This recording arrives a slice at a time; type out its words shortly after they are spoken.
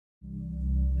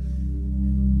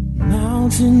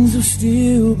Mountains are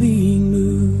still being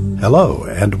moved. Hello,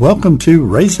 and welcome to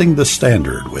Raising the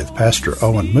Standard with Pastor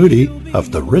Owen Moody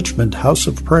of the Richmond House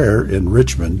of Prayer in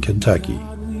Richmond, Kentucky.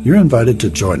 You're invited to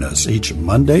join us each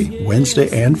Monday,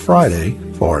 Wednesday, and Friday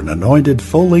for an anointed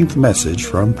full-length message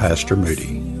from Pastor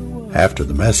Moody. After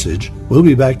the message, we'll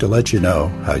be back to let you know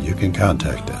how you can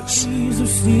contact us. Trees are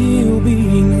still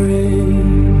being raised.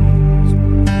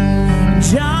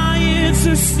 Giants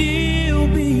are still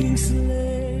being slain.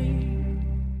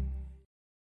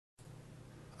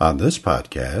 On this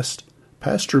podcast,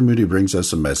 Pastor Moody brings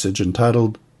us a message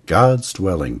entitled God's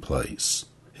Dwelling Place.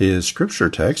 His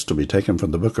scripture text will be taken from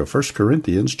the book of 1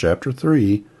 Corinthians chapter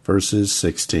 3, verses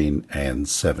 16 and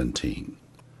 17.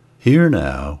 Here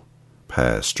now,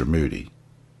 Pastor Moody.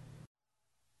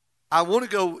 I want to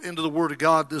go into the Word of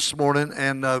God this morning,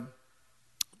 and I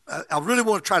really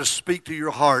want to try to speak to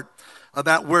your heart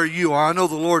about where you are. I know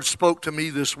the Lord spoke to me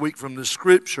this week from the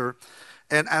Scripture,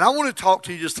 and I want to talk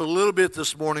to you just a little bit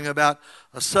this morning about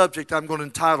a subject I'm going to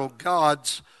entitle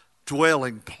God's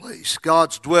Dwelling Place.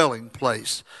 God's Dwelling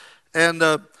Place. And,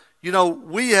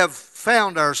 we have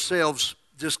found ourselves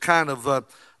just kind of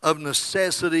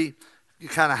necessity,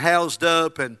 kind of housed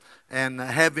up and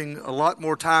having a lot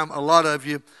more time, a lot of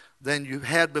you, than you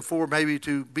had before, maybe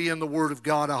to be in the Word of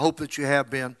God. I hope that you have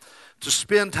been. To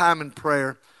spend time in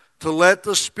prayer, to let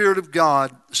the Spirit of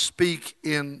God speak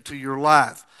into your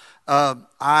life.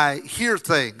 I hear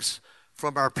things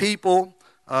from our people,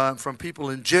 from people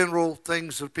in general,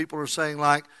 things that people are saying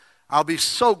like, I'll be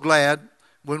so glad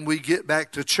when we get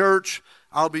back to church.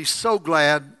 I'll be so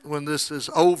glad when this is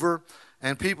over.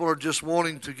 And people are just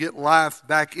wanting to get life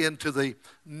back into the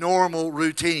normal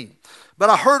routine. But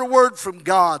I heard a word from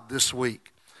God this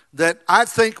week that I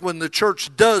think when the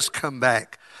church does come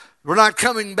back, we're not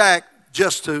coming back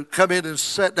just to come in and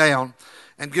sit down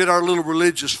and get our little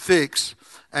religious fix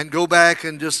and go back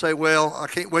and just say, well, I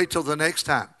can't wait till the next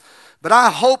time. But I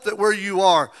hope that where you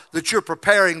are, that you're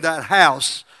preparing that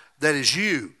house that is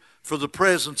you for the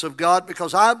presence of God,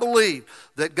 because I believe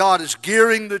that God is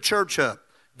gearing the church up,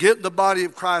 getting the body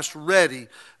of Christ ready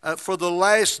for the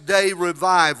last day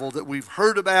revival that we've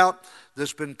heard about,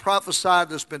 that's been prophesied,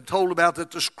 that's been told about,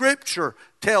 that the Scripture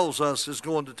tells us is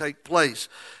going to take place.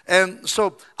 And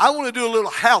so I want to do a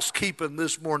little housekeeping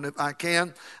this morning if I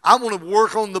can. I want to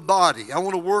work on the body. I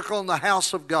want to work on the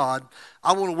house of God.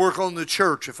 I want to work on the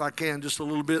church if I can just a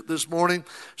little bit this morning.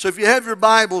 So if you have your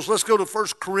Bibles, let's go to 1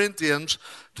 Corinthians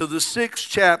to the 6th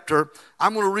chapter.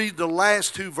 I'm going to read the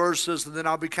last two verses, and then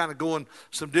I'll be kind of going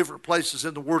some different places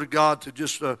in the Word of God to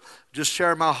just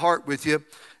share my heart with you.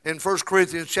 In 1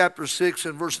 Corinthians chapter 6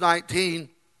 and verse 19,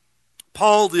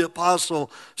 Paul the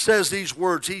apostle says these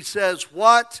words. He says,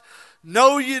 "What?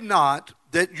 Know ye not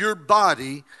that your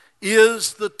body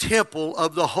is the temple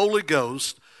of the Holy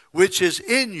Ghost, which is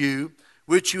in you,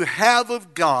 which you have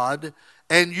of God,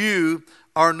 and you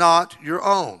are not your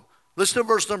own." Listen to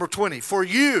verse number 20. "For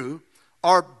you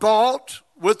are bought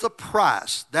with a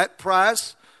price." That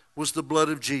price was the blood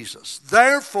of Jesus.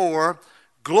 "Therefore,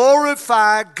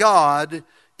 glorify God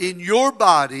in your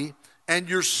body and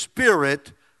your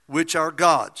spirit, which are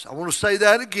God's." I want to say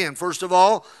that again. First of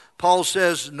all, Paul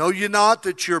says, "Know ye not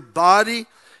that your body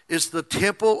is the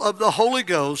temple of the Holy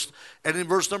Ghost?" And in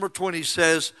verse number 20 he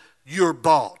says, "You're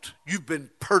bought. You've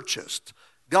been purchased.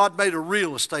 God made a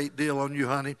real estate deal on you,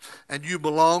 honey, and you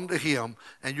belong to Him,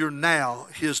 and you're now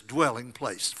His dwelling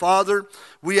place." Father,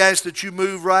 we ask that you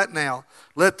move right now.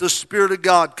 Let the Spirit of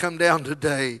God come down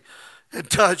today and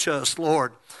touch us,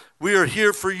 Lord. We are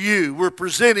here for you. We're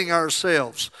presenting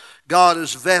ourselves, God,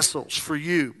 as vessels for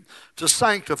you to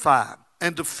sanctify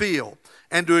and to fill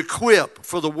and to equip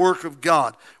for the work of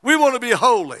God. We want to be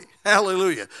holy.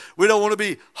 Hallelujah. We don't want to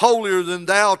be holier than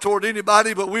thou toward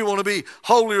anybody, but we want to be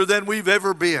holier than we've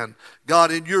ever been,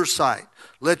 God, in your sight.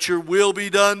 Let your will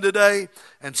be done today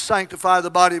and sanctify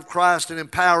the body of Christ and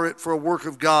empower it for a work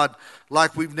of God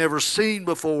like we've never seen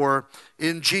before.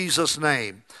 In Jesus'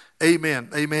 name, amen.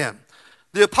 Amen.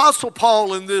 The Apostle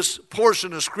Paul in this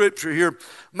portion of Scripture here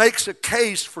makes a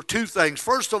case for two things.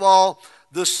 First of all,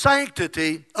 the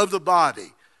sanctity of the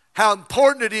body. How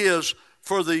important it is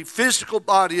for the physical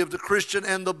body of the Christian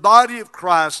and the body of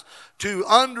Christ to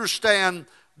understand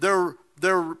their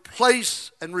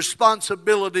place and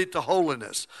responsibility to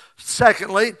holiness.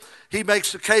 Secondly, he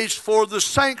makes a case for the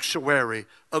sanctuary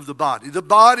of the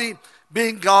body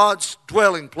being God's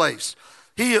dwelling place.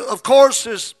 He, of course,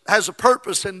 has a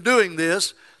purpose in doing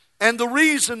this, and the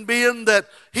reason being that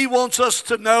he wants us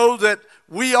to know that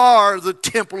we are the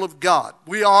temple of God.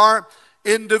 We are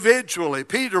individually.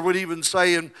 Peter would even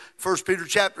say in 1 Peter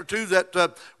chapter 2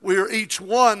 that we are each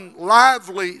one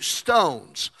lively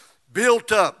stones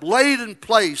built up, laid in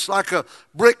place like a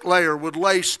bricklayer would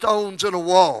lay stones in a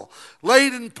wall,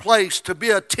 laid in place to be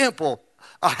a temple,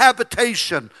 a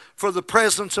habitation for the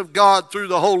presence of God through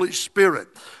the Holy Spirit.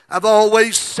 I've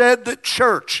always said that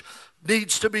church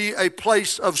needs to be a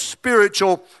place of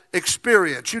spiritual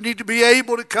experience. You need to be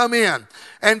able to come in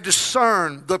and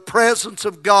discern the presence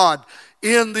of God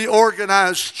in the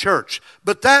organized church.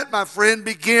 But that, my friend,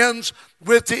 begins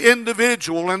with the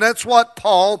individual, and that's what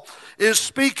Paul is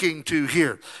speaking to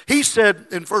here. He said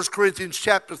in 1 Corinthians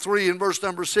chapter 3 and verse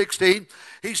number 16,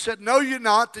 he said, "Know you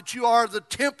not that you are the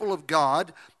temple of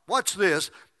God," watch this,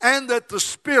 "and that the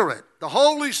Spirit, the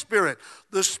Holy Spirit,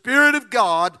 the Spirit of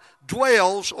God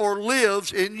dwells or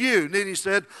lives in you." And then he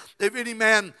said, "If any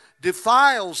man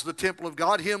defiles the temple of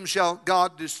God, him shall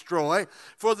God destroy.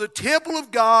 For the temple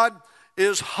of God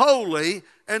is holy."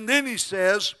 And then he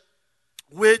says,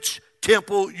 "which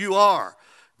temple you are."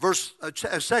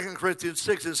 2 Corinthians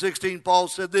 6 and 16, Paul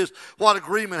said this, "What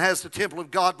agreement has the temple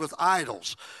of God with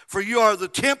idols? For you are the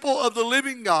temple of the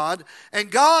living God,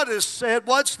 and God has said,"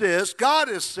 what's this? God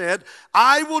has said,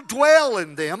 "I will dwell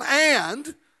in them,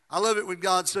 and," I love it when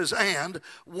God says "and,"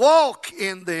 "walk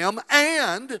in them,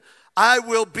 and I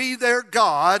will be their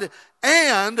God,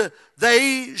 and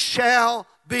they shall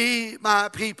be my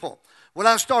people." When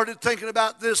I started thinking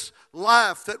about this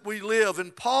life that we live,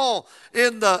 and Paul,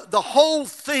 in the whole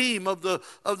theme of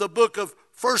the book of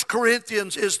 1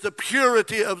 Corinthians is the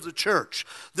purity of the church.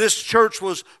 This church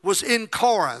was in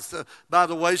Corinth, by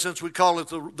the way, since we call it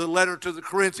the letter to the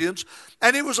Corinthians.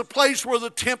 And it was a place where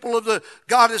the temple of the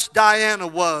goddess Diana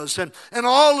was. And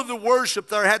all of the worship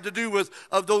there had to do with,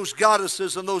 of those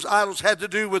goddesses and those idols, had to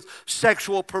do with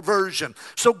sexual perversion.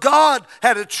 So God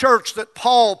had a church that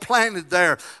Paul planted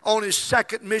there on his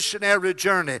second missionary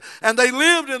journey. And they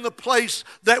lived in the place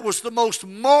that was the most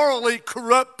morally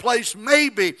corrupt place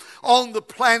maybe on the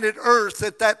planet Earth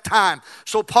at that time.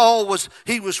 So Paul was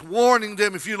warning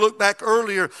them. If you look back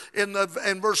earlier in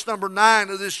verse number 9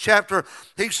 of this chapter,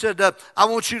 he said, "I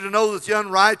want you to know that the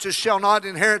unrighteous shall not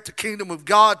inherit the kingdom of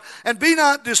God, and be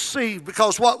not deceived,"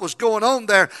 because what was going on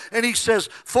there. And he says,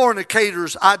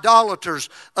 "Fornicators, idolaters,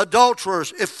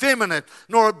 adulterers, effeminate,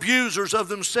 nor abusers of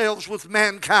themselves with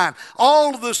mankind."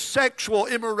 All of the sexual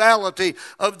immorality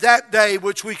of that day,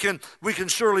 which we can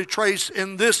surely trace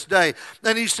in this day.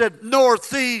 And he said, "Nor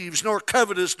thieves, nor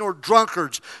covetous, nor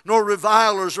drunkards, nor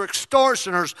revilers, or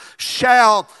extortioners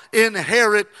shall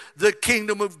inherit the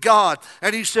kingdom of God."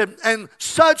 And he said, "And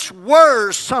such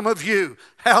were some of you."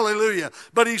 Hallelujah.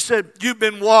 But he said, "You've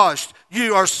been washed.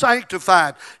 You are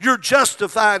sanctified. You're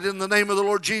justified in the name of the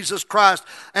Lord Jesus Christ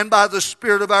and by the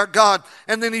Spirit of our God."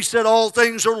 And then he said, "All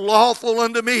things are lawful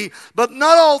unto me, but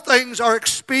not all things are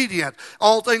expedient.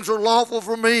 All things are lawful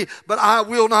for me, but I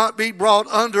will not be brought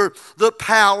under the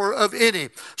power of any."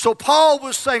 So Paul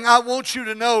was saying, I want you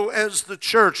to know, as the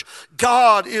church,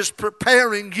 God is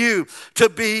preparing you to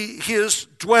be his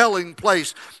dwelling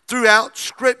place. Throughout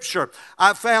Scripture,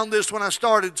 I found this when I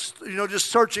started,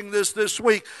 just searching this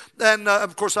week. And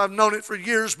of course, I've known it for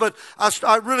years, but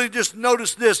I really just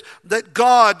noticed this, that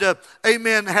God,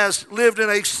 amen, has lived in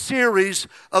a series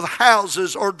of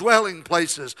houses or dwelling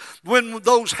places. When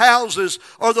those houses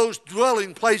or those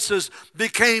dwelling places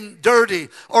became dirty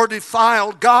or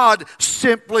defiled, God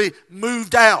simply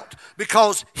moved out,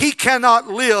 because he cannot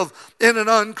live in an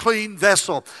unclean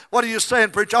vessel. What are you saying,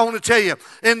 preacher? I want to tell you,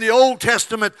 in the Old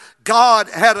Testament, God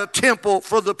had a temple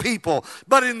for the people.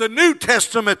 But in the New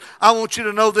Testament, I want you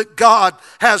to know that God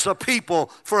has a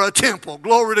people for a temple.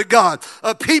 Glory to God.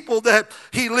 A people that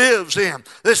he lives in.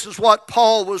 This is what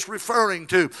Paul was referring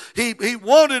to. He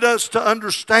wanted us to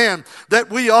understand that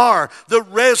we are the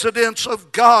residents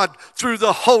of God through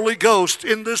the Holy Ghost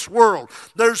in this world.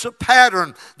 There's a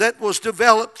pattern that was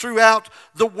developed throughout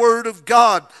the Word of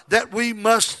God that we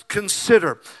must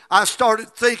consider. I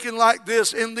started thinking like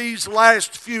this in these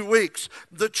last few weeks.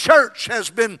 The church has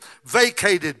been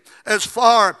vacated as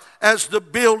far as the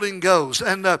building goes.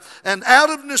 And out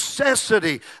of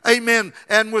necessity, amen,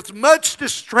 and with much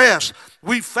distress,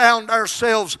 we found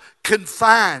ourselves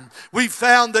confined. We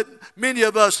found that many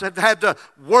of us have had to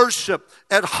worship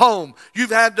at home.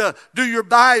 You've had to do your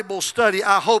Bible study,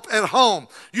 I hope, at home.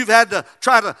 You've had to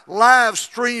try to live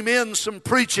stream in some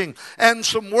preaching and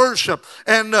some worship.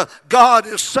 And God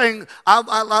is saying, I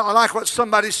like what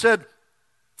somebody said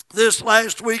This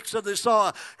last week, so they saw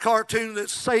a cartoon that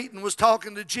Satan was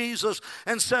talking to Jesus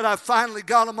and said, I finally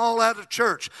got them all out of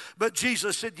church. But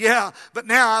Jesus said, yeah, but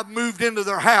now I've moved into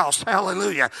their house.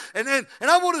 Hallelujah. And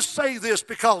I want to say this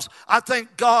because I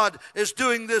think God is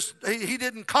doing this. He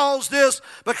didn't cause this,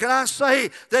 but can I say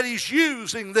that He's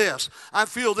using this? I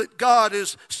feel that God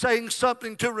is saying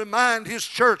something to remind His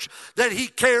church that He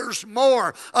cares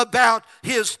more about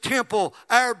His temple,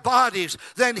 our bodies,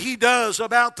 than He does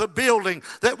about the building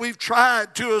that we've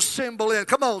tried to assemble in.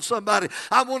 Come on, somebody.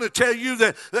 I want to tell you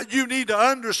that you need to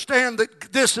understand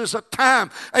that this is a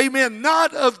time, amen,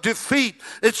 not of defeat.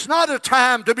 It's not a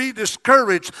time to be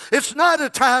discouraged. It's not a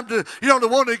time to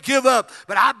want to give up.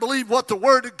 But I believe what the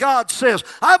Word of God says.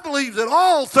 I believe that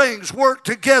all things work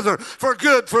together for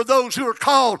good for those who are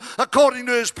called according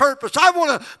to His purpose. I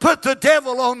want to put the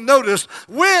devil on notice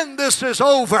when this is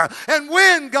over and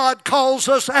when God calls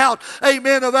us out,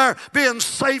 amen, of our being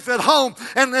safe at home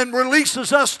and then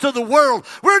releases us to the world.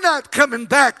 We're not coming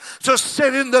back to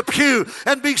sit in the pew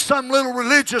and be some little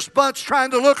religious bunch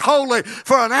trying to look holy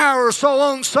for an hour or so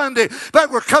on Sunday,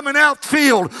 but we're coming out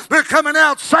filled. We're coming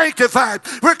out sanctified.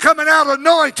 We're coming out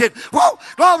anointed. Whoa,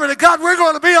 glory to God. We're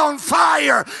going to be on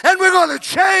fire and we're going to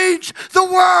change the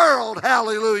world.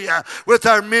 Hallelujah. With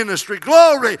our ministry.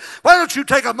 Glory. Why don't you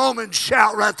take a moment and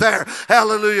shout right there.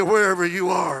 Hallelujah. Wherever you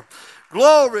are.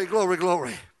 Glory, glory,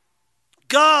 glory.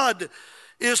 God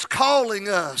is calling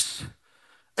us,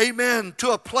 amen,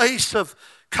 to a place of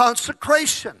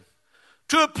consecration,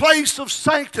 to a place of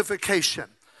sanctification,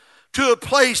 to a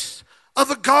place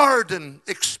of a garden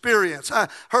experience. I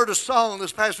heard a song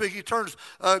this past week. He turns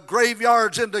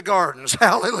graveyards into gardens.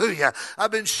 Hallelujah.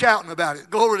 I've been shouting about it.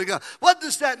 Glory to God. What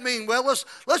does that mean? Well,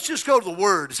 let's just go to the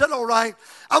Word. Is that all right?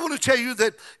 I want to tell you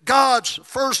that God's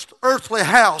first earthly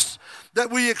house that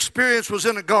we experienced was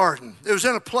in a garden. It was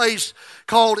in a place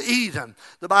called Eden.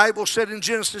 The Bible said in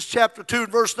Genesis chapter 2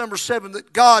 and verse number 7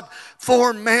 that God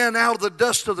formed man out of the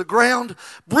dust of the ground,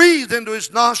 breathed into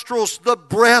his nostrils the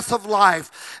breath of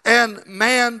life, and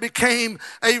man became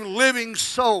a living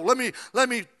soul. Let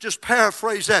me just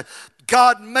paraphrase that.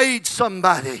 God made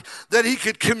somebody that He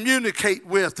could communicate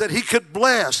with, that He could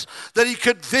bless, that He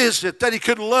could visit, that He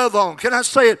could love on. Can I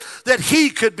say it? That He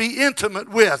could be intimate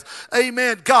with.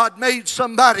 Amen. God made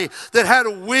somebody that had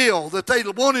a will, that they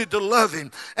wanted to love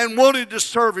Him and wanted to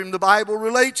serve Him. The Bible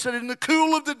relates that in the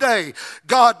cool of the day,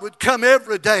 God would come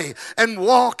every day and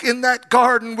walk in that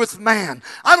garden with man.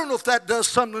 I don't know if that does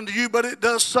something to you, but it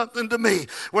does something to me.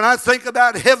 When I think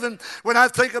about heaven, when I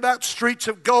think about streets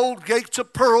of gold, gates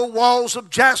of pearl, walls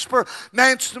of jasper,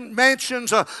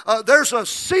 mansions, there's a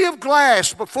sea of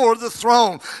glass before the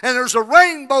throne, and there's a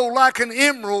rainbow like an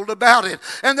emerald about it,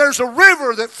 and there's a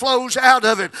river that flows out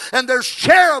of it, and there's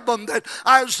cherubim that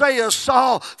Isaiah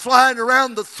saw flying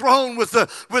around the throne with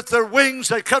their wings.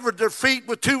 They covered their feet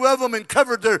with two of them and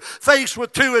covered their face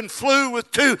with two and flew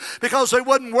with two because they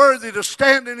wasn't worthy to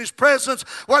stand in His presence,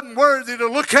 wasn't worthy to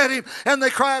look at Him, and they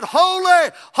cried,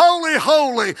 holy, holy,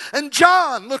 holy. And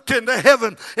John looked into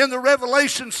heaven in the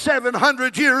Revelation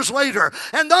 700 years later,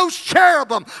 and those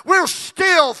cherubim were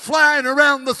still flying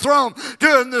around the throne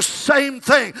doing the same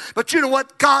thing. But you know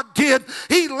what God did?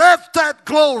 He left that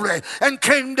glory and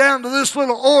came down to this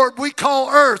little orb we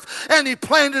call earth, and He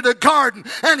planted a garden,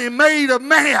 and He made a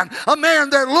man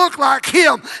that looked like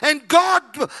Him. And God,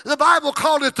 the Bible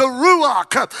called it the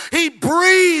Ruach. He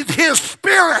breathed His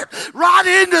Spirit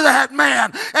right into that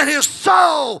man, and his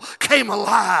soul came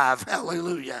alive.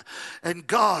 Hallelujah. And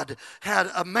God had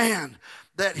a man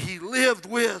that He lived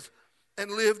with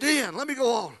and lived in. Let me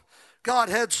go on. God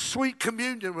had sweet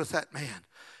communion with that man.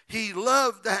 He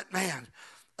loved that man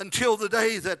until the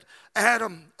day that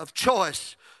Adam of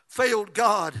choice failed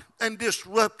God and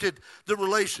disrupted the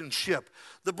relationship.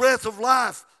 The breath of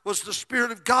life was the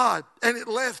Spirit of God, and it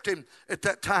left him at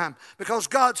that time because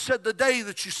God said the day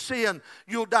that you sin,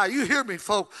 you'll die. You hear me,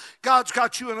 folk? God's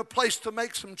got you in a place to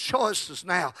make some choices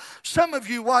now. Some of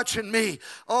you watching me,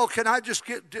 oh, can I just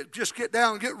get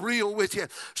down and get real with you?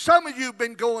 Some of you have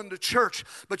been going to church,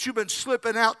 but you've been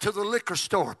slipping out to the liquor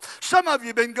store. Some of you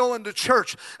have been going to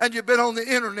church, and you've been on the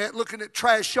internet looking at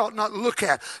trash you ought not look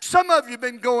at. Some of you have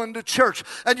been going to church,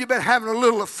 and you've been having a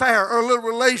little affair or a little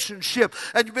relationship,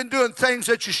 and you've been doing things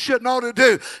that you shouldn't ought to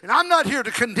do. And I'm not here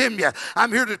to condemn you.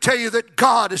 I'm here to tell you that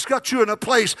God has got you in a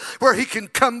place where He can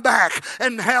come back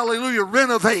and, hallelujah,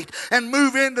 renovate and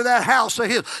move into that house of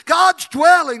His. God's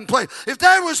dwelling place. If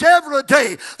there was ever a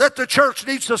day that the church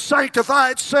needs to sanctify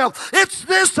itself, it's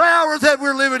this hour that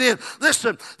we're living in.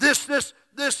 Listen, this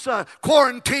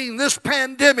quarantine, this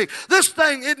pandemic, this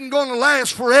thing isn't going to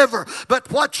last forever.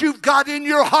 But what you've got in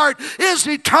your heart is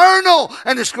eternal,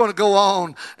 and it's going to go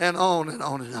on and on and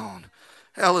on and on.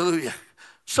 Hallelujah.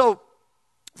 So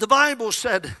the Bible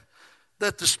said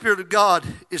that the Spirit of God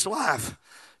is life.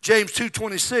 James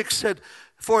 2:26 said,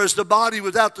 for as the body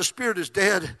without the Spirit is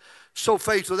dead, so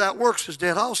faith without works is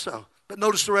dead also. But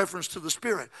notice the reference to the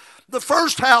Spirit. The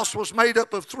first house was made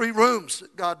up of 3 rooms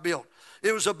that God built.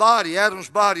 It was a body,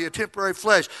 Adam's body, a temporary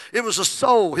flesh. It was a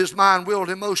soul, his mind, will, and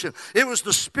emotion. It was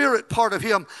the spirit part of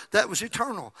him that was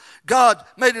eternal. God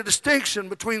made a distinction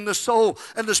between the soul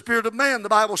and the spirit of man. The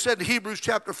Bible said in Hebrews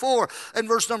chapter 4 and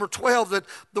verse number 12 that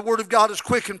the word of God is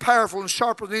quick and powerful and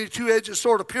sharper than any two-edged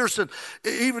sword, piercing,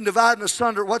 even dividing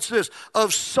asunder, what's this?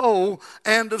 Of soul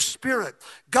and of spirit.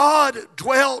 God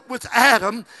dwelt with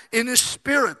Adam in his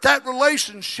spirit. That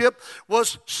relationship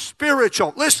was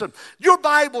spiritual. Listen, your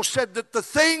Bible said that the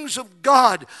things of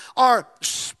God are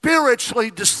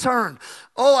spiritually discerned.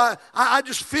 Oh, I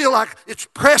just feel like it's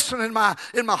pressing in my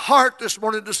heart this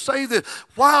morning to say that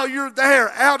while you're there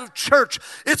out of church,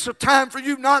 it's a time for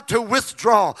you not to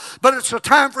withdraw, but it's a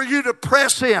time for you to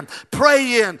press in,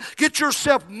 pray in, get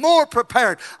yourself more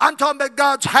prepared. I'm talking about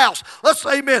God's house. Let's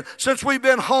say, amen, since we've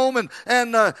been home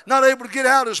and not able to get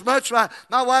out as much, my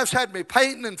wife's had me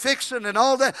painting and fixing and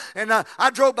all that, and I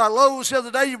drove by Lowe's the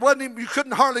other day. You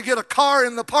couldn't hardly get a car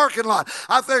in the parking lot.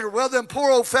 I figured, well, them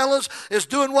poor old fellas is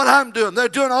doing what I'm doing. They're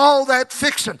doing all that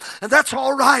fixing, and that's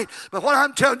all right. But what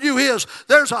I'm telling you is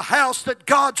there's a house that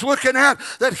God's looking at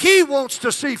that he wants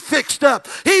to see fixed up.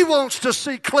 He wants to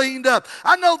see cleaned up.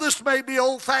 I know this may be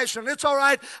old-fashioned. It's all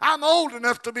right. I'm old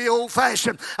enough to be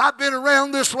old-fashioned. I've been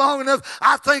around this long enough.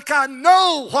 I think I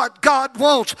know what God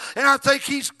wants, and I think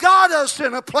he's got us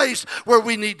in a place where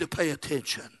we need to pay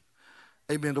attention,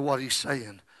 amen, to what he's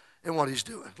saying and what he's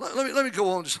doing. Let me go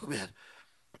on just a little bit.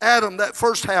 Adam, that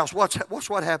first house,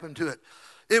 what happened to it?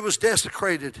 It was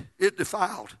desecrated. It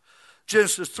defiled.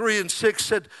 Genesis 3:6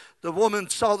 said the woman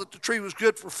saw that the tree was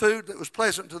good for food, that was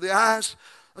pleasant to the eyes,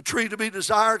 a tree to be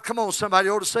desired. Come on, somebody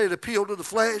ought to say it appealed to the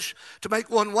flesh, to make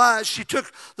one wise. She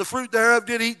took the fruit thereof,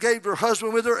 did eat, gave her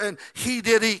husband with her, and he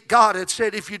did eat. God had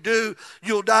said, if you do,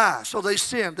 you'll die. So they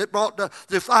sinned. It brought the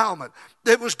defilement.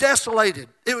 It was desolated.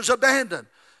 It was abandoned.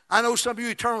 I know some of you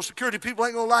eternal security people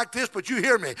ain't going to like this, but you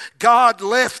hear me. God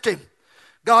left him.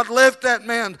 God left that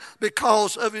man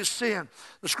because of his sin.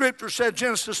 The scripture said,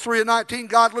 Genesis 3:19,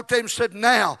 God looked at him and said,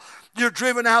 now you're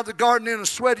driven out of the garden in the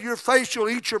sweat of your face. You'll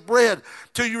eat your bread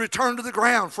till you return to the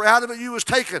ground. For out of it you was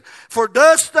taken. For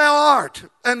dust thou art,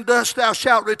 and dust thou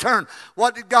shalt return.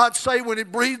 What did God say when he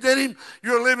breathed in him?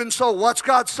 You're a living soul. What's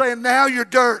God saying now? You're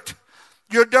dirt.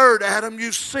 You're dirt, Adam.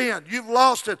 You've sinned. You've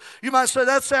lost it. You might say,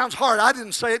 that sounds hard. I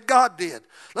didn't say it. God did.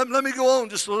 Let me go on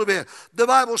just a little bit. The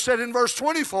Bible said in verse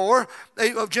 24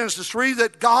 of Genesis 3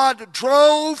 that God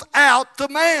drove out the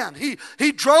man.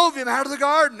 He drove him out of the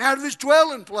garden, out of his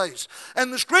dwelling place.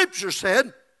 And the scripture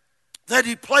said that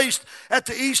he placed at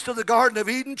the east of the Garden of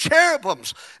Eden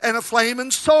cherubims and a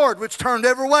flaming sword which turned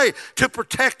every way to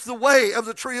protect the way of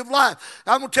the tree of life.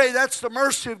 I'm going to tell you, that's the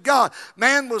mercy of God.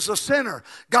 Man was a sinner.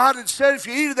 God had said, if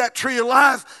you eat of that tree of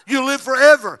life, you live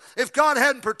forever. If God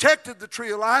hadn't protected the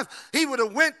tree of life, he would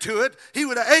have went to it, he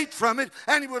would have ate from it,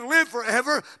 and he would have lived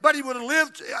forever, but he would have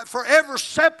lived forever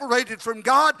separated from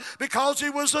God because he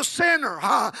was a sinner.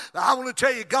 I want to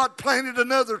tell you, God planted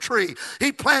another tree.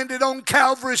 He planted on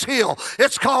Calvary's Hill.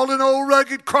 It's called an old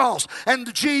rugged cross.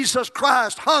 And Jesus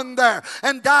Christ hung there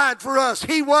and died for us.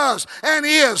 He was and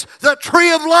is the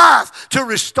tree of life to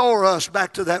restore us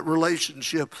back to that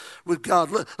relationship with God.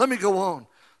 Let me go on.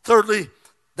 Thirdly,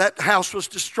 that house was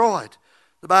destroyed.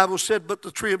 The Bible said, but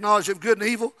the tree of knowledge of good and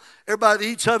evil, everybody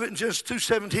that eats of it in Genesis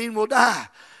 2:17 will die.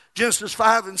 Genesis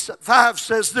 5:5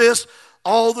 says this,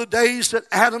 all the days that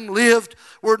Adam lived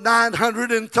were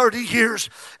 930 years.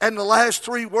 And the last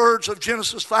 3 words of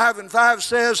Genesis 5:5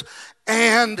 says,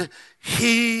 and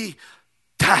he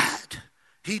died.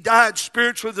 He died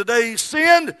spiritually the day he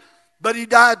sinned, but he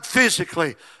died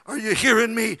physically. Are you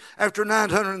hearing me? After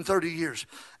 930 years.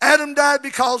 Adam died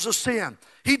because of sin.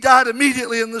 He died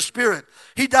immediately in the spirit.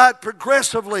 He died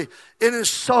progressively in his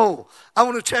soul. I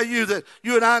want to tell you that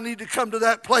you and I need to come to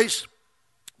that place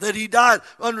that he died,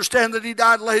 understand that he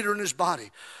died later in his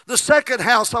body. The second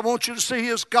house I want you to see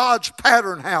is God's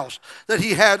pattern house that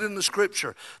he had in the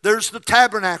scripture. There's the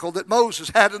tabernacle that Moses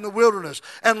had in the wilderness,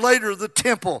 and later the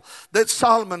temple that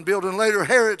Solomon built, and later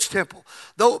Herod's temple.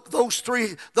 Those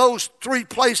three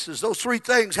places, those 3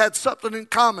 things had something in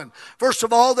common. First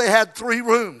of all, they had 3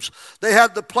 rooms. They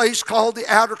had the place called the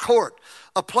outer court.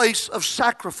 a place of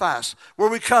sacrifice where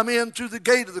we come in through the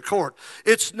gate of the court.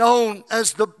 It's known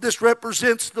as this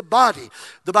represents the body.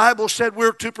 The Bible said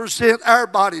we're to present our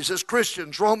bodies as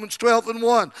Christians. Romans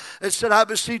 12:1. It said, I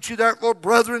beseech you therefore,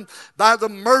 brethren, by the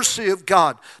mercy of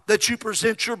God, that you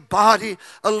present your body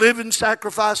a living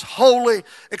sacrifice, holy,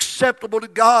 acceptable to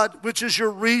God, which is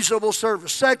your reasonable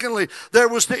service. Secondly, there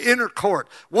was the inner court.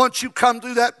 Once you come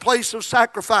through that place of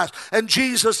sacrifice, and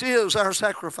Jesus is our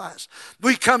sacrifice,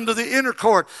 we come to the inner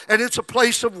court, and it's a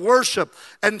place of worship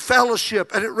and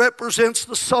fellowship, and it represents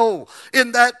the soul.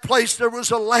 In that place there was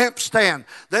a lampstand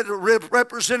that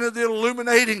represented the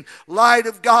illuminating light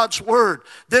of God's Word.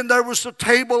 Then there was a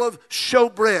table of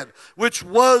showbread, which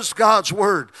was God's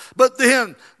Word. But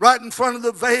then, right in front of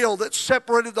the veil that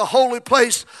separated the holy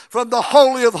place from the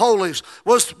Holy of Holies,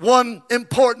 was one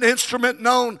important instrument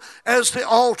known as the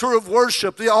altar of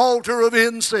worship, the altar of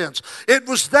incense. It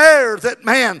was there that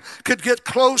man could get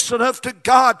close enough to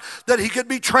God that he could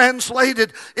be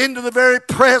translated into the very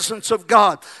presence of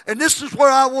God. And this is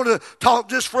where I want to talk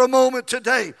just for a moment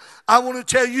today. I want to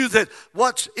tell you that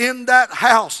what's in that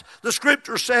house, the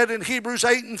scripture said in Hebrews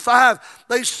 8:5,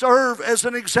 they serve as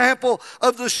an example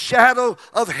of the shadow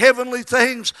of heavenly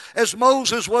things. As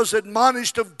Moses was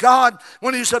admonished of God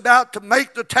when he's about to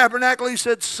make the tabernacle, he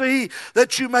said, see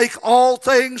that you make all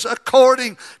things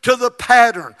according to the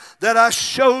pattern that I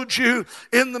showed you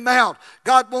in the mount.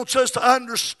 God wants us to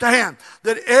understand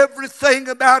that everything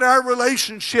about our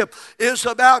relationship is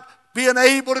about being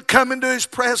able to come into His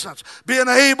presence, being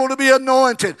able to be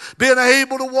anointed, being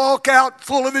able to walk out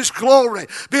full of His glory,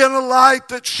 being a light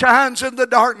that shines in the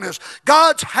darkness.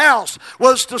 God's house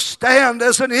was to stand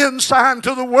as an ensign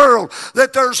to the world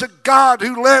that there's a God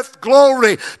who left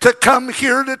glory to come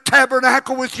here to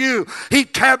tabernacle with you. He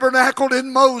tabernacled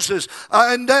in Moses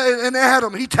and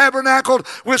Adam. He tabernacled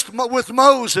with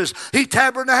Moses. He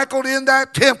tabernacled in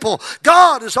that temple.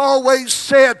 God has always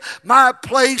said, my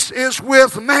place is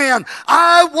with man.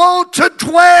 I want to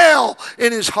dwell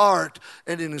in his heart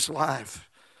and in his life.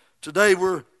 Today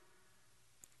we're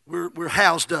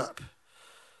housed up.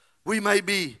 We may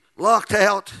be locked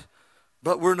out,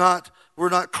 but we're not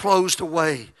closed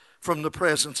away from the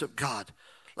presence of God.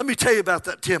 Let me tell you about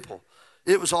that temple.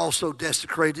 It was also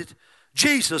desecrated.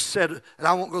 Jesus said it, and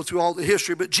I won't go through all the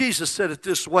history, but Jesus said it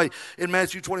this way in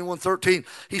Matthew 21:13.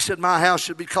 He said, my house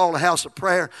should be called a house of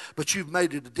prayer, but you've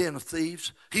made it a den of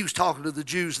thieves. He was talking to the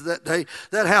Jews of that day.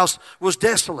 That house was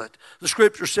desolate. The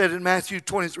scripture said in Matthew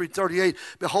 23:38,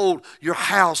 behold, your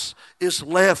house is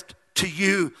left to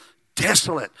you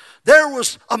desolate. There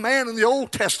was a man in the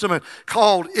Old Testament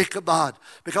called Ichabod,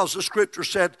 because the scripture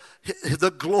said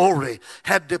the glory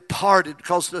had departed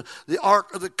because the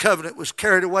Ark of the Covenant was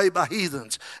carried away by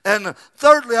heathens. And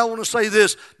thirdly, I want to say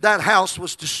this, that house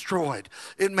was destroyed.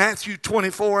 In Matthew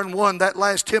 24:1, that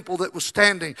last temple that was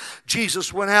standing,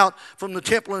 Jesus went out from the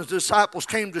temple and his disciples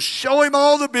came to show him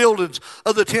all the buildings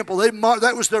of the temple.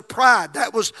 That was their pride.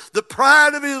 That was the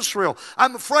pride of Israel.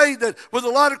 I'm afraid that with a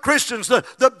lot of Christians,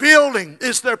 the building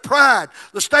is their pride.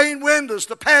 The stained windows,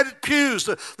 the padded pews,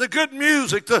 the good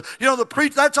music, the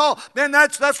preach, that's all. Man,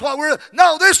 that's what we're.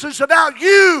 No, this is about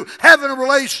you having a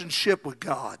relationship with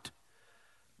God.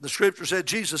 The scripture said,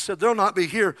 Jesus said, there'll not be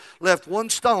here left one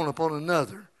stone upon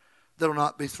another that'll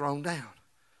not be thrown down.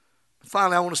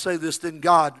 Finally, I want to say this, then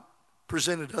God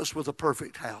presented us with a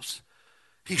perfect house.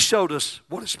 He showed us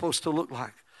what it's supposed to look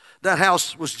like. That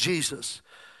house was Jesus.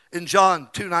 In John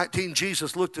 2:19,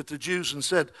 Jesus looked at the Jews and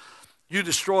said, you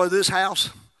destroy this house,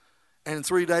 and in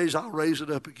 3 days I'll raise it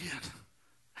up again.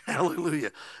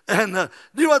 Hallelujah. And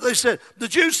you know what they said? The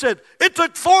Jews said, it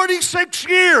took 46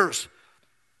 years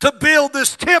to build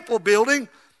this temple building,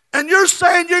 and you're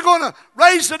saying you're going to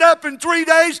raise it up in 3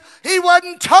 days? He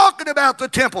wasn't talking about the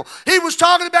temple. He was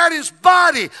talking about his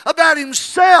body, about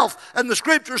himself. And the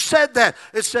scripture said that.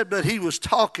 It said, but he was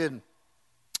talking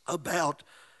about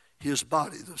his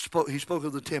body. He spoke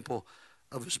of the temple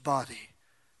of his body.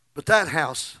 But that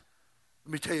house,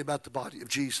 let me tell you about the body of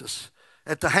Jesus.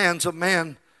 At the hands of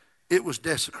man, it was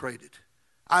desecrated.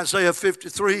 Isaiah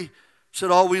 53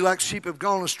 said, all we like sheep have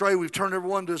gone astray. We've turned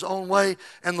everyone to his own way,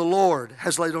 and the Lord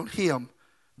has laid on him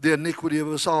the iniquity of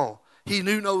us all. He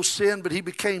knew no sin, but he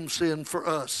became sin for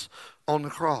us on the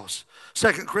cross.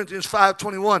 2 Corinthians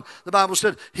 5:21, the Bible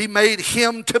said, he made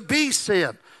him to be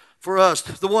sin for us,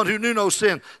 the one who knew no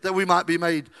sin, that we might be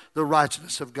made the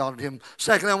righteousness of God in him.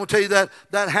 Secondly, I want to tell you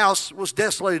that house was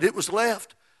desolated. It was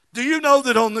left. Do you know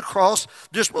that on the cross,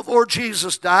 just before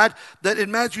Jesus died, that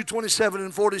in Matthew 27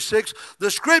 and 46,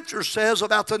 the scripture says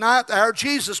about the ninth hour,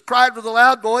 Jesus cried with a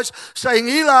loud voice, saying,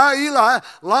 Eli, Eli,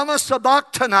 lama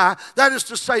sabachthani. That is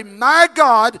to say, my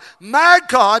God,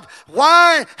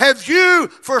 why have you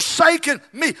forsaken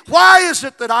me? Why is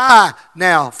it that I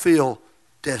now feel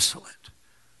desolate?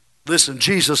 Listen,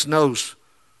 Jesus knows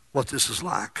what this is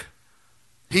like.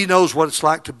 He knows what it's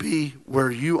like to be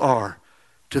where you are,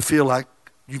 to feel like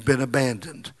you've been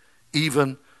abandoned,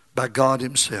 even by God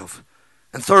himself.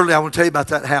 And thirdly, I want to tell you about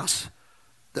that house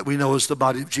that we know is the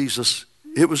body of Jesus.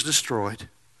 It was destroyed.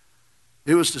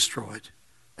 It was destroyed.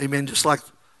 Amen. Just like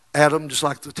Adam, just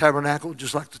like the tabernacle,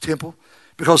 just like the temple.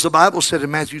 Because the Bible said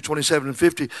in Matthew 27 and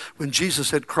 50, when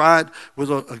Jesus had cried with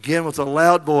a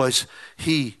loud voice,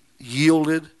 he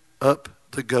yielded up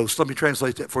the ghost. Let me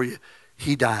translate that for you.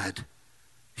 He died.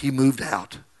 He moved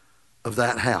out of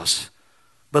that house.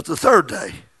 But the third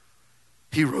day,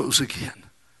 he rose again.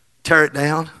 Tear it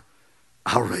down,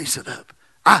 I'll raise it up.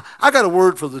 I got a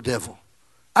word for the devil.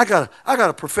 I got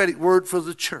a prophetic word for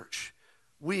the church.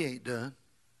 We ain't done.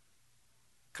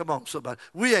 Come on, somebody.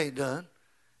 We ain't done.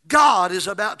 God is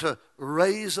about to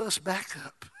raise us back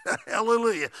up.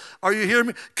 Hallelujah. Are you hearing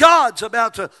me? God's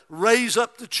about to raise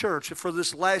up the church for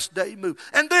this last day move.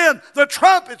 And then the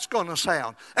trumpet's going to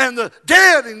sound. And the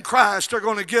dead in Christ are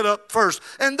going to get up first.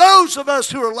 And those of us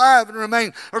who are alive and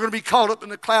remain are going to be caught up in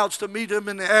the clouds to meet him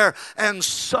in the air. And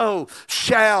so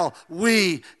shall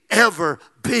we ever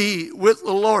be with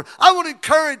the Lord. I want to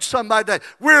encourage somebody today.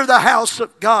 We're the house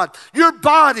of God. Your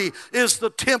body is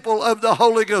the temple of the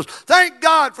Holy Ghost. Thank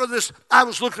God for this. I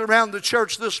was looking around the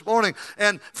church this morning,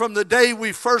 and from the day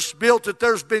we first built it,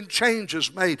 there's been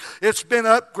changes made. It's been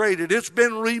upgraded. It's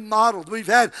been remodeled. We've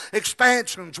had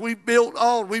expansions. We've built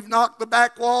on. We've knocked the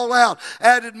back wall out,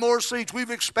 added more seats.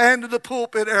 We've expanded the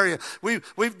pulpit area.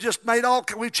 We've just made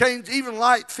we've changed even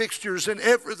light fixtures and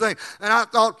everything. And I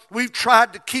thought we've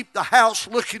tried to keep the house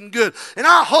looking good. And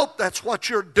I hope that's what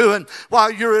you're doing while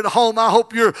you're at home. I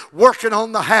hope you're working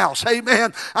on the house.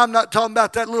 Amen. I'm not talking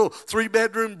about that little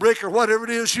 3-bedroom brick or whatever it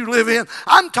is you live in.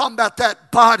 I'm talking about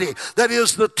that body that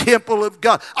is the temple of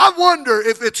God. I wonder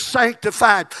if it's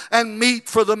sanctified and meet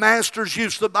for the master's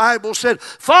use. The Bible said,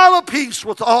 follow peace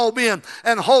with all men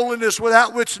and holiness,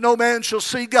 without which no man shall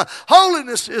see God.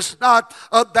 Holiness is not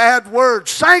a bad word.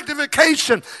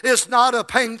 Sanctification is not a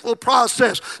painful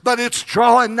process, but it's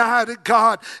drawing nigh to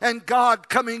God, and God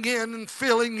coming in and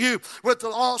filling you with the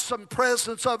awesome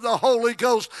presence of the Holy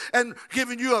Ghost and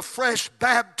giving you a fresh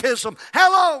baptism.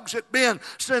 How long's it been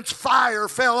since fire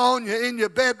fell on you in your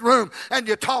bedroom and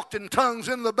you talked in tongues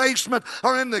in the basement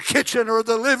or in the kitchen or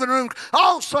the living room?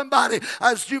 Oh, somebody,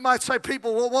 as you might say,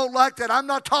 people won't like that. I'm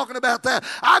not talking about that.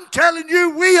 I'm telling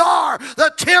you, we are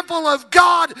the temple of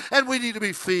God, and we need to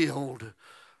be filled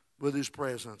with his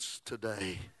presence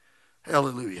today.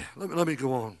 Hallelujah. Let me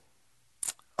go on.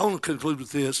 I want to conclude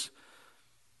with this.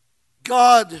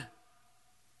 God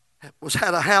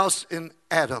had a house in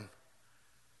Adam.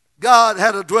 God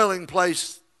had a dwelling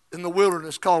place in the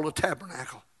wilderness called a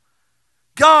tabernacle.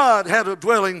 God had a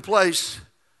dwelling place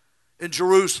in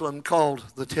Jerusalem called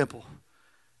the temple.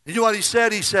 And you know what he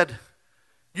said? He said,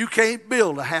 you can't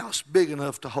build a house big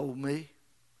enough to hold me.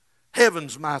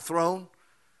 Heaven's my throne.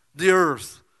 The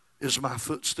earth is my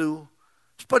footstool.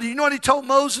 But you know what he told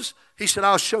Moses? He said,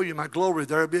 I'll show you my glory.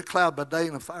 There will be a cloud by day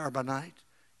and a fire by night.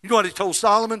 You know what he told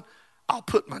Solomon? I'll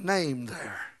put my name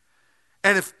there.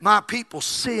 And if my people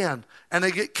sin and they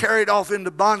get carried off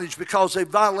into bondage because they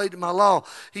violated my law,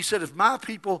 he said, if my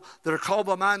people that are called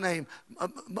by my name,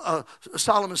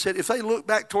 Solomon said, if they look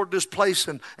back toward this place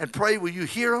and pray, will you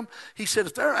hear them? He said,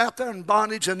 if they're out there in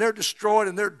bondage and they're destroyed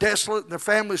and they're desolate and their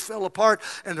families fell apart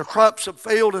and their crops have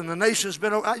failed and the nation's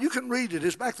been, you can read it.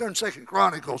 It's back there in 2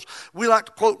 Chronicles. We like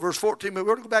to quote verse 14, but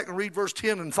we're going to go back and read verse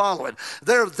 10 and follow it.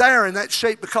 They're there in that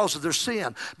shape because of their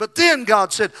sin. But then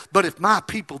God said, but if my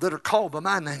people that are called by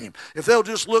my name, if they'll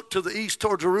just look to the east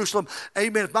toward Jerusalem,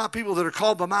 amen, if my people that are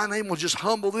called by my name will just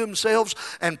humble themselves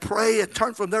and pray and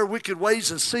turn from their wicked ways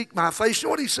and seek my face. You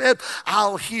know what he said?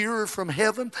 I'll hear from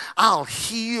heaven. I'll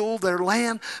heal their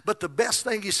land. But the best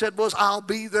thing he said was, I'll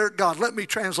be their God. Let me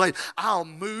translate. I'll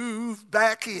move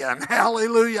back in.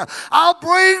 Hallelujah. I'll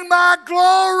bring my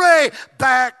glory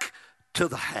back to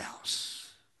the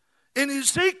house. In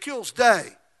Ezekiel's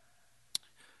day,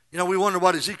 you know, we wonder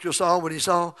what Ezekiel saw when he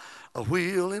saw a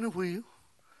wheel in a wheel,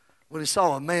 when he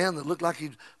saw a man that looked like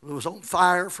he was on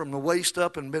fire from the waist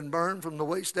up and been burned from the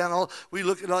waist down. All we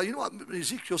look at all. You know what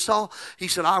Ezekiel saw? He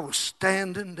said, I was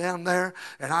standing down there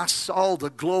and I saw the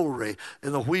glory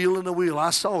in the wheel and the wheel. I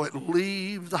saw it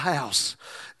leave the house.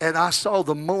 And I saw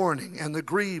the mourning and the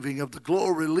grieving of the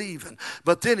glory leaving.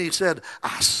 But then he said,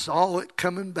 I saw it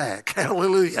coming back.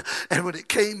 Hallelujah. And when it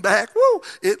came back, whoo,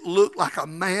 it looked like a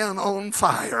man on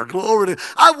fire. Glory to.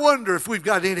 I wonder if we've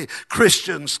got any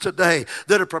Christians today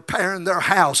that are preparing their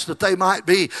house that they might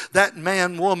be that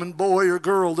man, woman, boy, or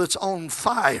girl that's on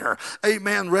fire.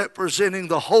 Amen. Representing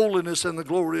the holiness and the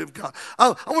glory of God.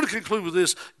 I want to conclude with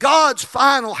this. God's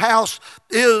final house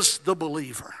is the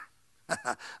believer.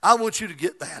 I want you to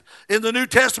get that. In the New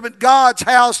Testament, God's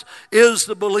house is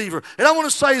the believer. And I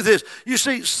want to say this. You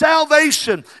see,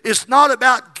 salvation is not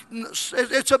about,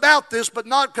 it's about this, but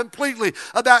not completely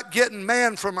about getting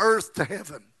man from earth to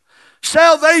heaven.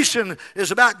 Salvation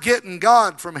is about getting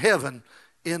God from heaven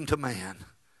into man.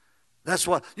 That's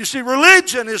what, you see,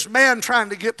 religion is man trying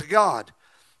to get to God.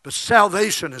 But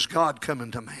salvation is God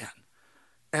coming to man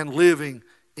and living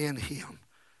in him.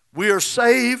 We are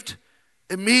saved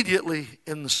immediately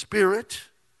in the Spirit.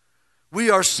 We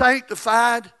are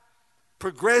sanctified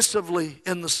progressively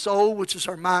in the soul, which is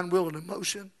our mind, will, and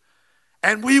emotion.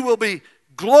 And we will be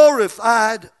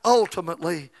glorified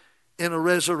ultimately in a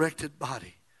resurrected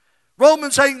body.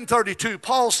 Romans 8:32,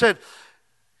 Paul said,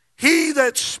 He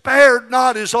that spared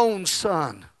not his own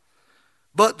son,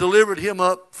 but delivered him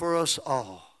up for us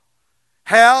all,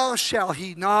 how shall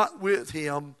he not with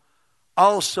him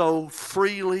also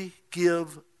freely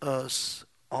give us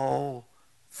all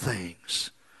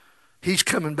things? He's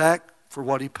coming back for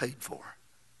what he paid for.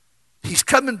 He's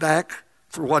coming back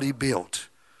for what he built.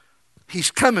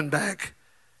 He's coming back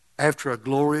after a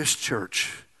glorious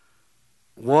church,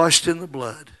 washed in the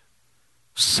blood,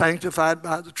 sanctified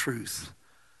by the truth,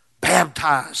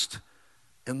 baptized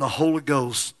in the Holy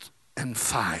Ghost and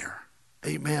fire.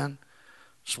 Amen.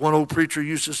 As one old preacher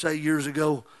used to say years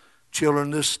ago,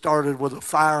 children, this started with a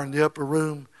fire in the upper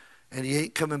room, and he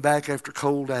ain't coming back after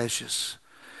cold ashes.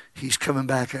 He's coming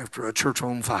back after a church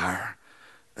on fire.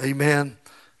 Amen.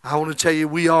 I want to tell you,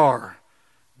 we are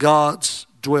God's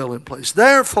dwelling place.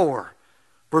 Therefore,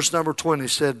 verse number 20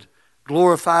 said,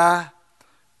 glorify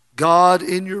God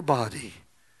in your body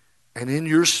and in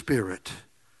your spirit,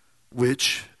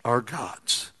 which are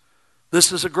God's.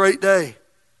 This is a great day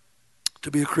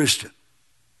to be a Christian.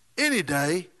 Any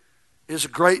day is a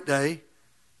great day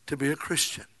to be a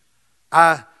Christian.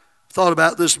 I thought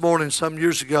about this morning a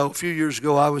few years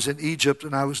ago, I was in Egypt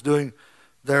and I was doing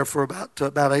there for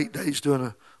about 8 days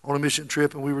on a mission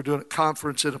trip, and we were doing a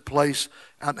conference at a place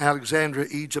out in Alexandria,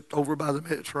 Egypt, over by the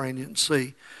Mediterranean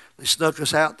Sea. They snuck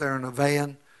us out there in a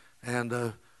van, and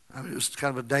it was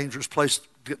kind of a dangerous place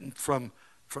getting from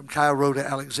Cairo to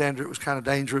Alexandria. It was kind of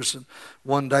dangerous, and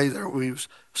one day there we was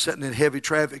sitting in heavy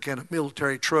traffic, and a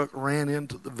military truck ran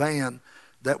into the van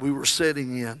that we were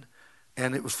sitting in.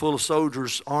 And it was full of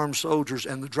soldiers, armed soldiers,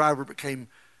 and the driver became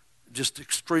just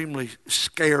extremely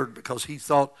scared because he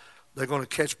thought they're going to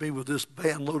catch me with this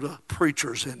band load of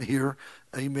preachers in here.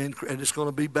 Amen. And it's going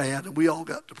to be bad. And we all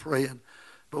got to praying.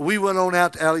 But we went on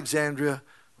out to Alexandria,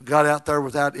 got out there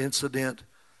without incident.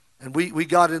 And we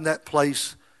got in that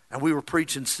place, and we were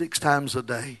preaching 6 times a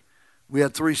day. We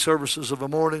had 3 services of the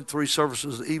morning, 3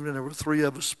 services of the evening. There were 3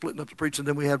 of us splitting up the preaching.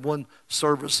 Then we had 1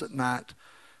 service at night.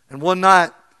 And one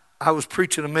night, I was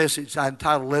preaching a message I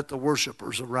entitled, Let the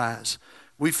Worshipers Arise.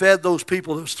 We fed those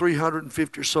people. There was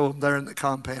 350 or so of them there in the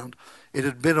compound. It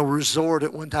had been a resort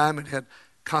at one time. It had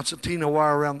concertina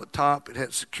wire around the top. It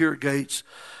had secure gates.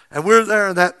 And we're there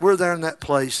in that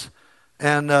place.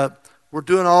 And we're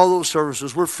doing all those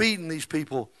services. We're feeding these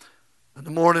people in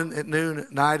the morning, at noon,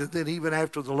 at night, and then even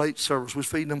after the late service. We're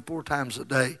feeding them 4 times a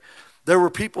day. There were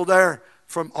people there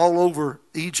from all over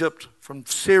Egypt, from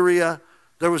Syria.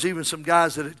 There was even some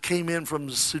guys that had came in from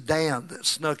the Sudan that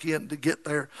snuck in to get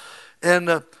there.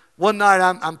 And one night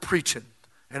I'm preaching,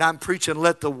 and I'm preaching,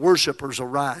 let the worshipers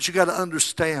arise. You got to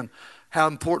understand how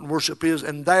important worship is.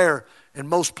 And there, in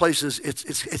most places,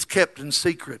 it's kept in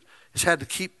secret. It's had to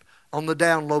keep on the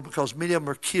down low because many of them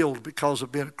are killed because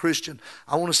of being a Christian.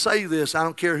 I want to say this. I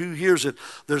don't care who hears it.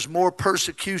 There's more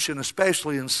persecution,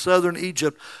 especially in southern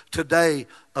Egypt today,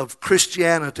 of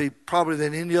Christianity probably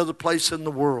than any other place in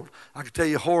the world. I can tell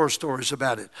you horror stories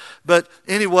about it. But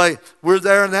anyway, we're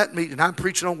there in that meeting. I'm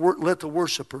preaching on let the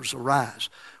worshipers arise.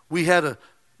 We had a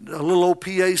little old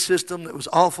PA system that was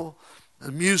awful.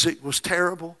 The music was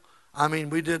terrible. I mean,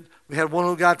 we had one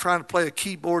little guy trying to play a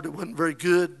keyboard that wasn't very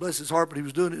good, bless his heart, but he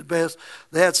was doing his best.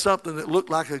 They had something that looked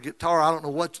like a guitar. I don't know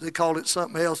what they called it,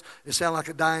 something else. It sounded like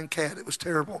a dying cat. It was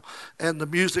terrible. And the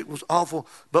music was awful.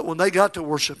 But when they got to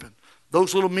worshiping,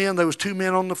 those little men, there was 2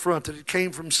 men on the front that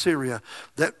came from Syria,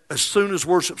 that as soon as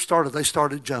worship started, they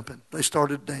started jumping. They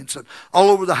started dancing. All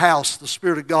over the house, the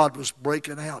Spirit of God was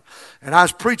breaking out. And I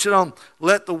was preaching on,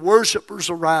 let the worshipers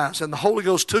arise. And the Holy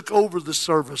Ghost took over the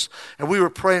service. And we were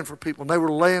praying for people. And they were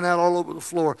laying out all over the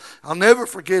floor. I'll never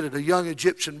forget it. A young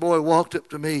Egyptian boy walked up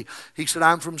to me. He said,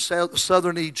 I'm from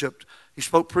southern Egypt. He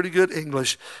spoke pretty good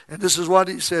English. And this is what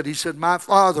he said. He said, my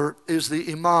father is the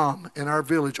imam in our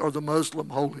village, or the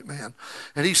Muslim holy man.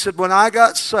 And he said, when I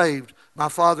got saved, my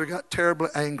father got terribly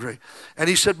angry. And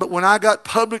he said, but when I got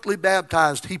publicly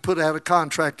baptized, he put out a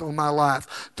contract on my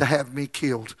life to have me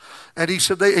killed. And he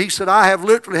said, I have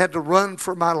literally had to run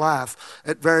for my life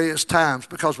at various times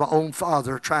because my own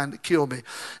father trying to kill me.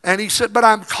 And he said, but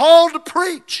I'm called to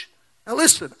preach. Now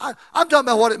listen, I'm talking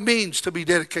about what it means to be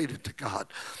dedicated to God.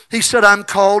 He said, I'm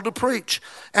called to preach.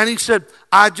 And he said,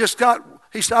 I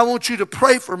want you to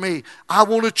pray for me. I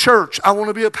want a church. I want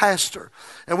to be a pastor.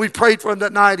 And we prayed for him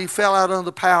that night. He fell out under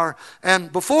the power. And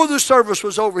before the service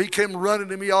was over, he came running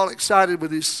to me all excited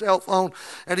with his cell phone.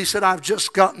 And he said, I've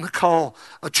just gotten a call.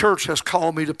 A church has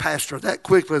called me to pastor. That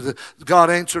quickly, God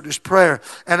answered his prayer.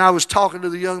 And I was talking to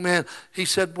the young man. He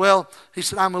said,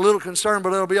 I'm a little concerned,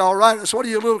 but it'll be all right. I said, what are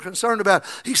you a little concerned about?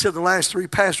 He said, the last 3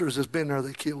 pastors that's been there,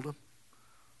 they killed him.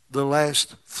 The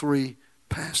last 3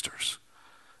 pastors.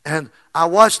 And I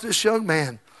watched this young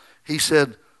man. He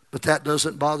said, but that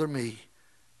doesn't bother me,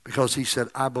 because he said,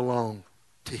 I belong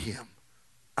to him.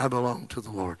 I belong to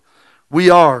the Lord. We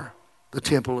are the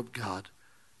temple of God.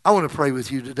 I want to pray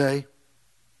with you today.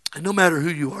 And no matter who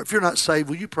you are, if you're not saved,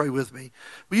 will you pray with me?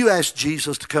 Will you ask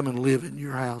Jesus to come and live in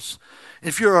your house?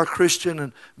 If you're a Christian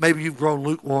and maybe you've grown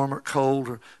lukewarm or cold,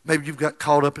 or maybe you've got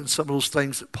caught up in some of those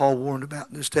things that Paul warned about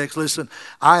in this text, listen,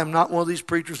 I am not one of these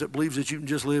preachers that believes that you can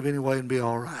just live anyway and be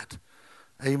all right.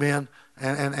 Amen.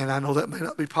 And I know that may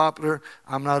not be popular.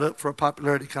 I'm not up for a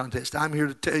popularity contest. I'm here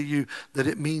to tell you that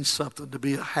it means something to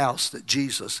be a house that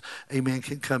Jesus, amen,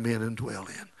 can come in and dwell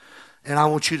in. And I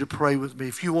want you to pray with me.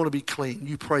 If you want to be clean,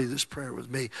 you pray this prayer with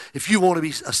me. If you want to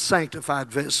be a sanctified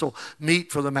vessel,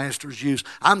 meet for the Master's use.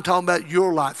 I'm talking about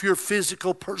your life, your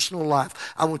physical, personal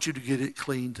life. I want you to get it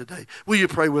clean today. Will you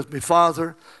pray with me?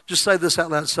 Father, just say this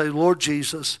out loud. Say, Lord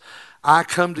Jesus, I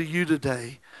come to you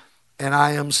today, and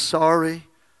I am sorry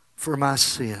for my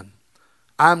sin.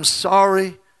 I'm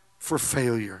sorry for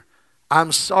failure.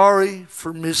 I'm sorry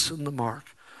for missing the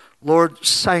mark. Lord,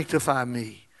 sanctify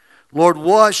me. Lord,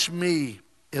 wash me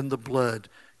in the blood.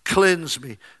 Cleanse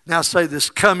me. Now say this,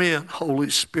 come in, Holy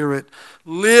Spirit.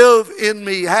 Live in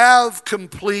me. Have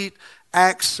complete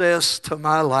access to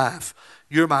my life.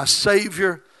 You're my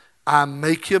Savior. I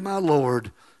make you my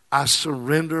Lord. I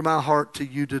surrender my heart to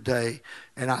you today,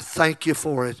 and I thank you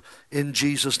for it in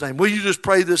Jesus' name. Will you just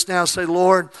pray this now? Say,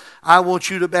 Lord, I want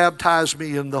you to baptize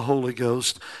me in the Holy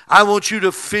Ghost. I want you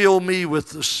to fill me with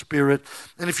the Spirit.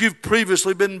 And if you've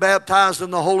previously been baptized in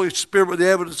the Holy Spirit with the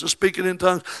evidence of speaking in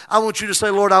tongues, I want you to say,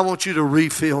 Lord, I want you to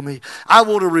refill me. I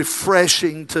want a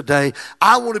refreshing today.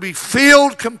 I want to be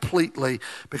filled completely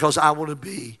because I want to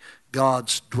be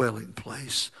God's dwelling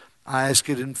place. I ask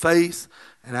it in faith.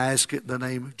 And I ask it in the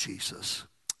name of Jesus.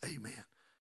 Amen.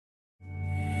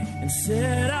 And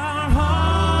set our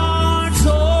hearts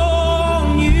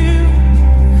on you,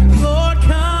 Lord,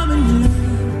 come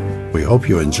and We hope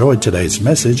you enjoyed today's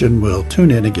message, and we'll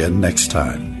tune in again next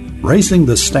time. Raising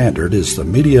the Standard is the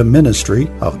media ministry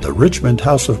of the Richmond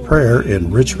House of Prayer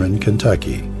in Richmond,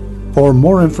 Kentucky. For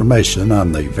more information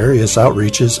on the various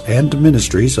outreaches and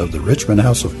ministries of the Richmond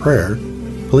House of Prayer,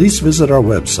 please visit our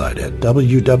website at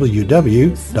www.rhop.life.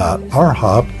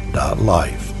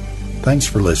 Thanks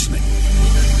for listening.